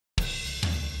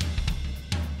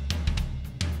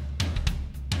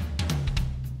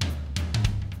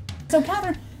So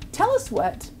Catherine, tell us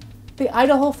what the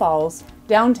Idaho Falls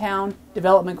Downtown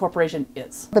Development Corporation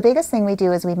is. The biggest thing we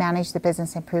do is we manage the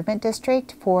business improvement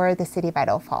district for the city of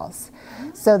Idaho Falls.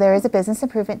 So there is a business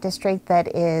improvement district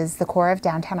that is the core of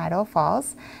downtown Idaho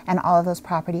Falls, and all of those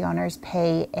property owners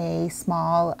pay a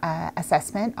small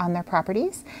assessment on their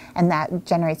properties, and that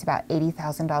generates about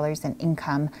 $80,000 in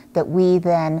income that we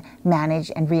then manage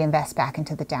and reinvest back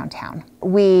into the downtown.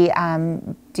 We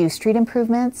do street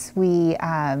improvements, we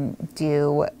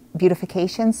do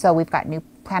beautification, so we've got new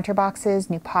planter boxes,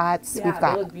 new pots. Yeah, we've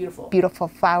got they look beautiful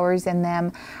flowers in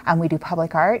them. We do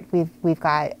public art. We've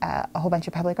got a whole bunch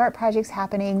of public art projects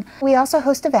happening. We also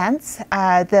host events.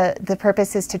 The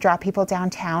purpose is to draw people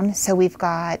downtown. So we've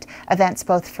got events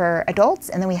both for adults,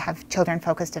 and then we have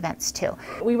children-focused events too.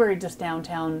 We were just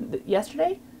downtown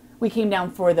yesterday. We came down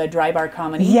for the dry bar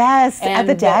comedy. Yes, at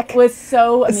the deck. It was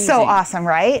so amazing. So awesome,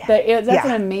 right? That's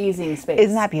an amazing space.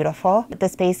 Isn't that beautiful? The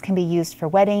space can be used for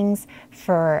weddings,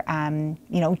 for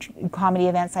comedy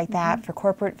events like that, for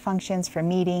corporate functions, for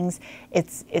meetings.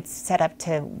 It's set up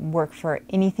to work for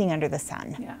anything under the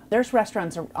sun. Yeah, there's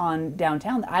restaurants on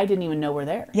downtown that I didn't even know were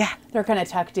there. Yeah, they're kind of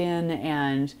tucked in,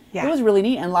 and it was really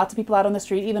neat. And lots of people out on the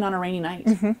street, even on a rainy night.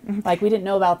 Like we didn't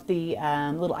know about the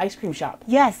little ice cream shop.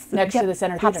 Yes, next to the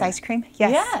center Pop's theater. Ice cream?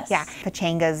 Yes. Yeah.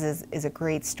 Pachangas is a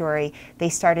great story. They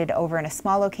started over in a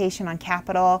small location on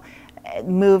Capitol,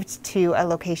 moved to a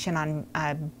location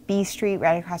on B Street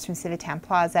right across from Civitan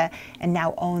Plaza, and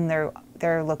now own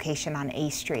their location on A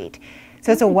Street.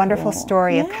 So it's a wonderful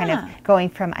story of kind of going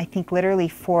from, I think, literally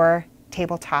 4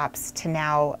 tabletops to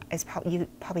now, you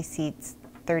probably see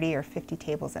 30 or 50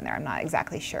 tables in there. I'm not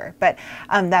exactly sure, but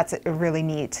that's a really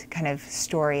neat kind of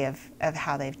story of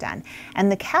how they've done.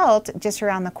 And the Celt, just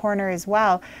around the corner as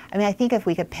well, I mean, I think if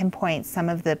we could pinpoint some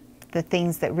of the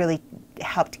things that really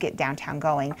helped get downtown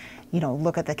going,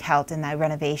 look at the Celt and the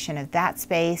renovation of that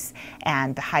space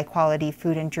and the high quality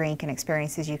food and drink and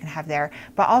experiences you can have there,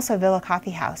 but also Villa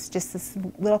Coffee House, just this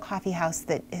little coffee house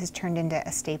that has turned into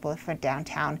a staple for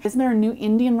downtown. Isn't there a new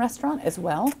Indian restaurant as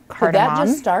well? Cardamom. Did that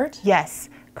just start? Yes.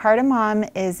 Cardamom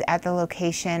is at the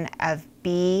location of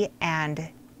B and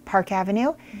Park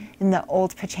Avenue in the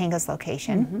old Pachangas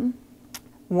location.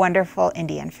 Wonderful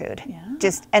Indian food.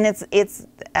 And it's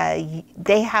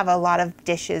they have a lot of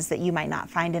dishes that you might not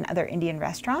find in other Indian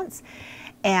restaurants,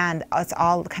 and it's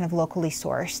all kind of locally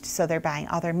sourced. So they're buying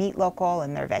all their meat local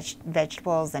and their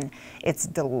vegetables, and it's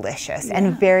delicious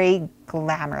and very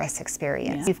glamorous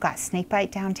experience. We've got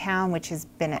Snakebite downtown, which has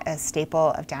been a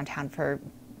staple of downtown for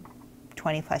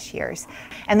 20+ years.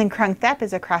 And then Krung Thep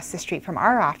is across the street from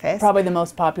our office. Probably the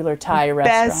most popular Thai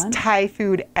restaurant. Best Thai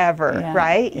food ever,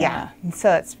 right? Yeah. And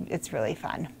so it's really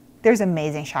fun. There's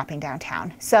amazing shopping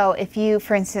downtown. So if you,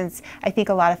 for instance, I think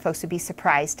a lot of folks would be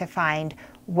surprised to find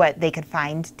what they could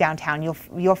find downtown.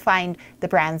 You'll find the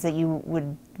brands that you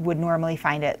would normally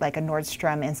find at like a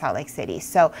Nordstrom in Salt Lake City.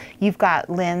 So you've got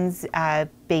Lynn's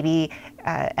baby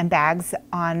and bags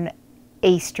on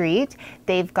A Street.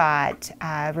 They've got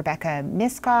Rebecca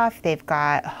Miskoff. They've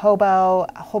got Hobo,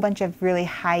 a whole bunch of really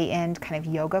high-end kind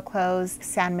of yoga clothes.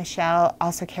 San Michelle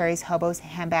also carries Hobo's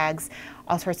handbags,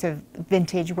 all sorts of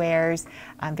vintage wares,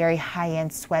 very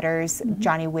high-end sweaters.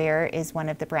 Johnny Weir is one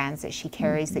of the brands that she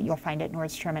carries that you'll find at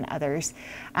Nordstrom and others.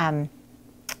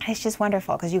 It's just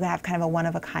wonderful because you can have kind of a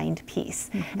one-of-a-kind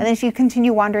piece. And then if you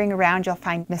continue wandering around, you'll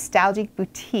find Nostalgic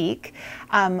Boutique,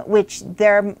 which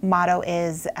their motto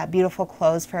is beautiful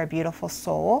clothes for a beautiful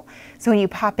soul. So when you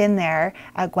pop in there,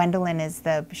 Gwendolyn is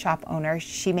the shop owner.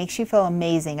 She makes you feel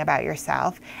amazing about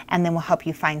yourself, and then will help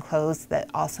you find clothes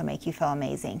that also make you feel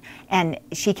amazing. And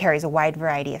she carries a wide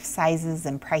variety of sizes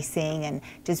and pricing and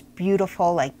just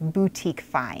beautiful like boutique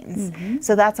finds.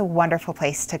 So that's a wonderful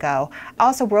place to go.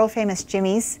 Also world famous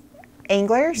Jimmy's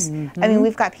anglers. I mean,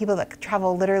 we've got people that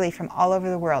travel literally from all over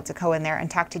the world to go in there and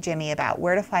talk to Jimmy about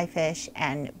where to fly fish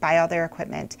and buy all their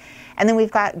equipment. And then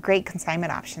we've got great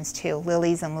consignment options too,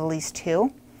 Lily's and Lily's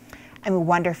too. I mean,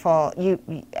 wonderful.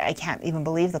 I can't even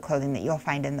believe the clothing that you'll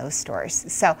find in those stores.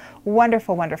 So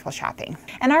wonderful, wonderful shopping.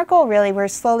 And our goal really, we're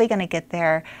slowly going to get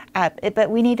there, but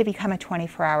we need to become a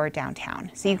 24-hour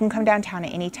downtown. So you can come downtown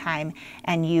at any time,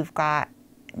 and you've got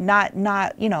not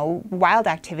wild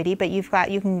activity, but you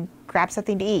can grab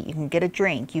something to eat, you can get a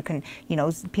drink, you can,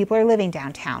 people are living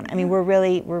downtown. I mean, we're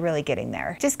really getting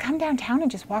there. Just come downtown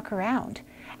and just walk around.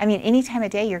 I mean, any time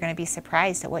of day, you're going to be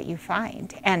surprised at what you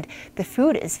find. And the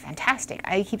food is fantastic.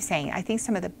 I keep saying, I think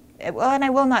some of the, well, and I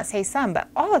will not say some, but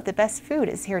all of the best food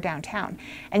is here downtown.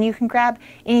 And you can grab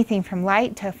anything from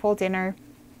light to a full dinner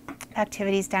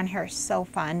Activities down here are so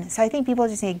fun. So I think people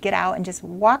just need to get out and just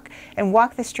walk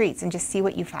the streets and just see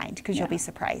what you find, because you'll be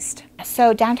surprised.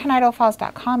 So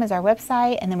downtownidahoFalls.com is our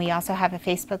website, and then we also have a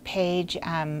Facebook page,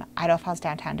 Idaho Falls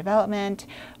Downtown Development.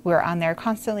 We're on there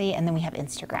constantly, and then we have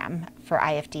Instagram for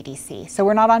IFDDC. So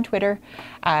we're not on Twitter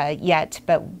yet,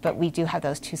 but we do have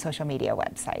those 2 social media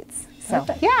websites. So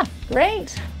Perfect. yeah,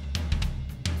 great.